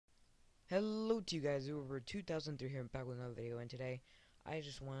Hello to you guys, over 2003 here, back with another video, and today I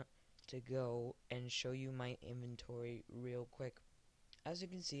just want to go and show you my inventory real quick. As you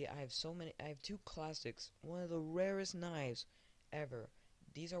can see, I have two classics, one of the rarest knives ever.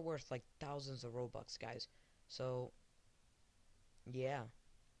 These are worth like thousands of Robux, guys. So, yeah.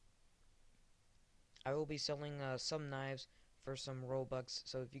 I will be selling some knives for some Robux,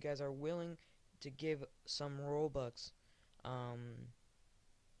 so if you guys are willing to give some Robux, um,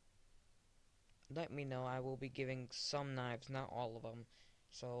 let me know. I will be giving some knives, not all of them.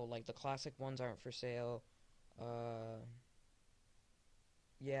 So, like, the classic ones aren't for sale. Uh,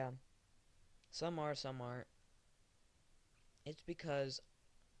 yeah, some are, some aren't. It's because,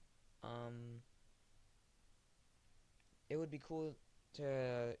 um, it would be cool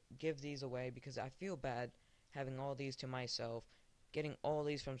to give these away because I feel bad having all these to myself, getting all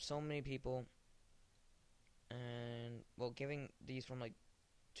these from so many people, and, well, giving these from, like,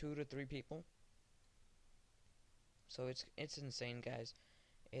 2 to 3 people. So it's insane, guys.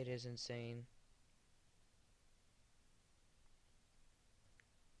 It is insane.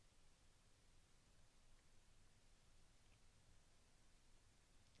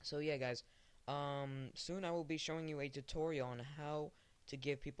 So yeah, guys, soon I will be showing you a tutorial on how to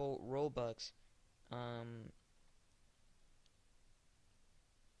give people Robux, um,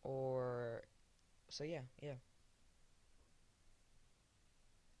 or, so yeah.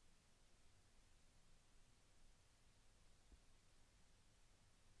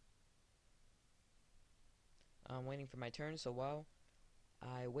 I'm waiting for my turn, so while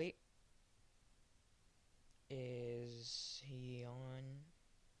I wait, is he on?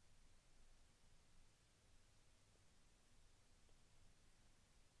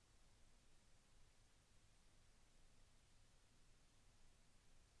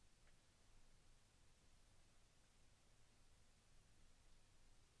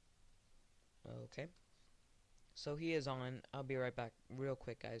 Okay, so he is on. I'll be right back real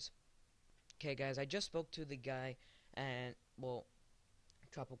quick, guys. Okay, guys, I just spoke to the guy, and, well,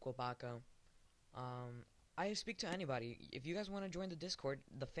 Tropical Baco. Um, I speak to anybody. If you guys want to join the Discord,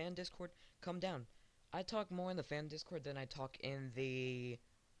 the fan Discord, come down. I talk more in the fan Discord than I talk in the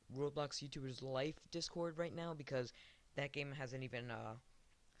Roblox YouTubers Life Discord right now because that game hasn't even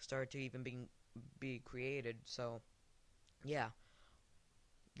started to even be created. So yeah,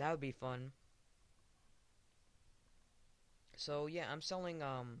 that would be fun. So yeah, I'm selling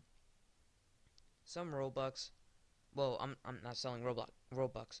some Robux. Well, I'm not selling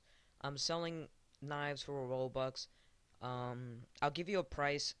Robux. I'm selling knives for Robux. I'll give you a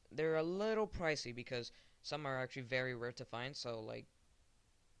price. They're a little pricey because some are actually very rare to find. So like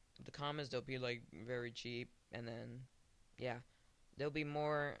the commons, they'll be like very cheap, and then yeah, there'll be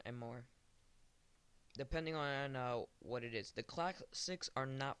more and more depending on what it is. The classics are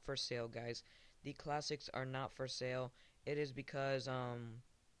not for sale, guys. The classics are not for sale. It is because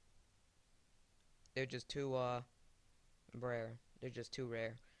they're just too rare. They're just too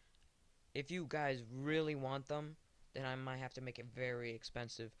rare. If you guys really want them, then I might have to make it very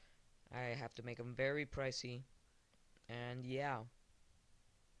expensive. I have to make them very pricey. And yeah.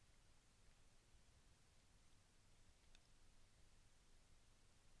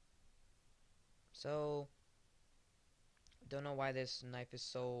 So, don't know why this knife is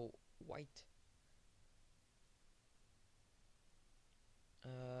so white.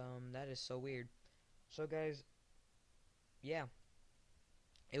 That is so weird. So guys, yeah.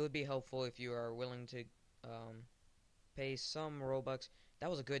 It would be helpful if you are willing to pay some Robux. That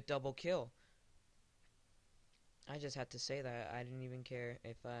was a good double kill. I just had to say that. I didn't even care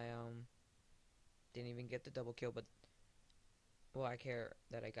if I didn't even get the double kill, but, well, I care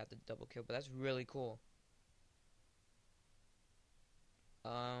that I got the double kill, but that's really cool.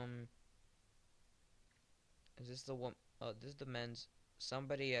 Um, is this the one? Oh, this is the men's.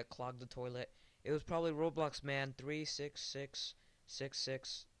 Somebody clogged the toilet. It was probably Roblox man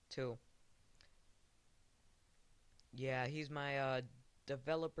 366662. Yeah, he's my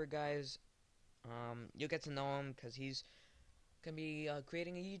developer, guys. You'll get to know him because he's gonna be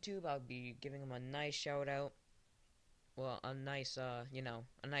creating a YouTube. I'll be giving him a nice shout out. Well, a nice a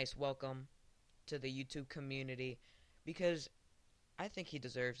nice welcome to the YouTube community because I think he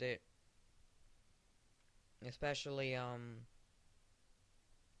deserves it, especially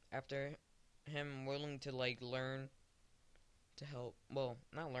after him willing to like learn to help. Well,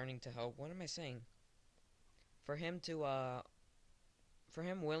 not learning to help. What am I saying? For him to for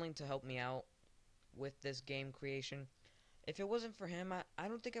him willing to help me out with this game creation. If it wasn't for him, I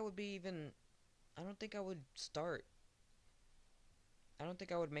don't think I would be even. I don't think I would start. I don't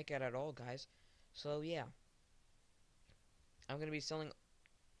think I would make it at all, guys. So yeah, I'm gonna be selling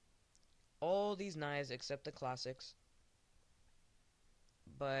all these knives except the classics.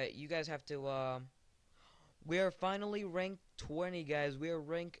 But you guys have to, we are finally ranked 20, guys. We are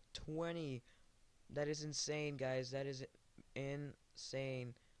ranked 20. That is insane, guys. That is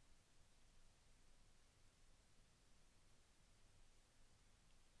insane.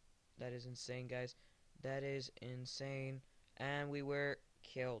 That is insane, guys. That is insane. And we were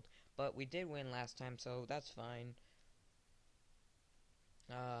killed. But we did win last time, so that's fine.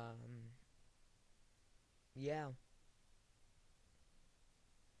 Yeah.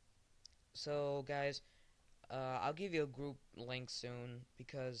 So, guys, I'll give you a group link soon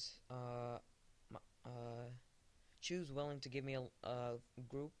because, Chu's willing to give me a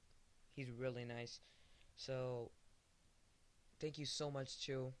group. He's really nice. So, thank you so much,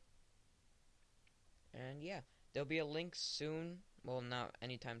 Chu. And yeah, there'll be a link soon. Well, not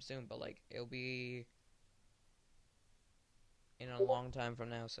anytime soon, but like it'll be in a long time from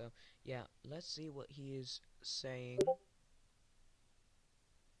now. So yeah, let's see what he is saying.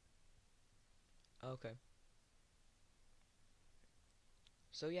 Okay.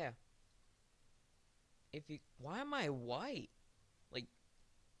 So yeah, if you, why am I white? Like,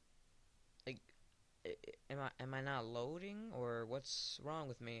 like, am I not loading or what's wrong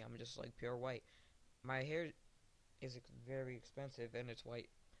with me? I'm just like pure white. My hair is very expensive and it's white.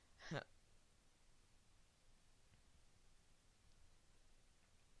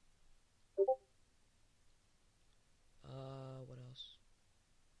 What else?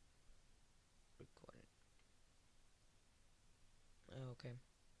 Recorded. Okay.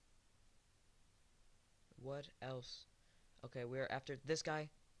 What else? Okay, we're after this guy,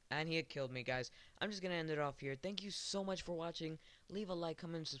 and he had killed me, guys. I'm just gonna end it off here. Thank you so much for watching. Leave a like,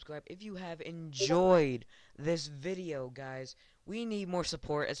 comment, and subscribe if you have enjoyed this video, guys. We need more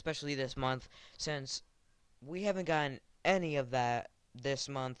support, especially this month, since we haven't gotten any of that this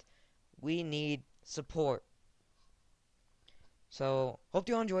month. We need support. So, hope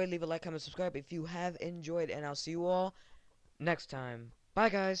you all enjoyed. Leave a like, comment, subscribe if you have enjoyed, and I'll see you all next time. Bye,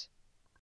 guys.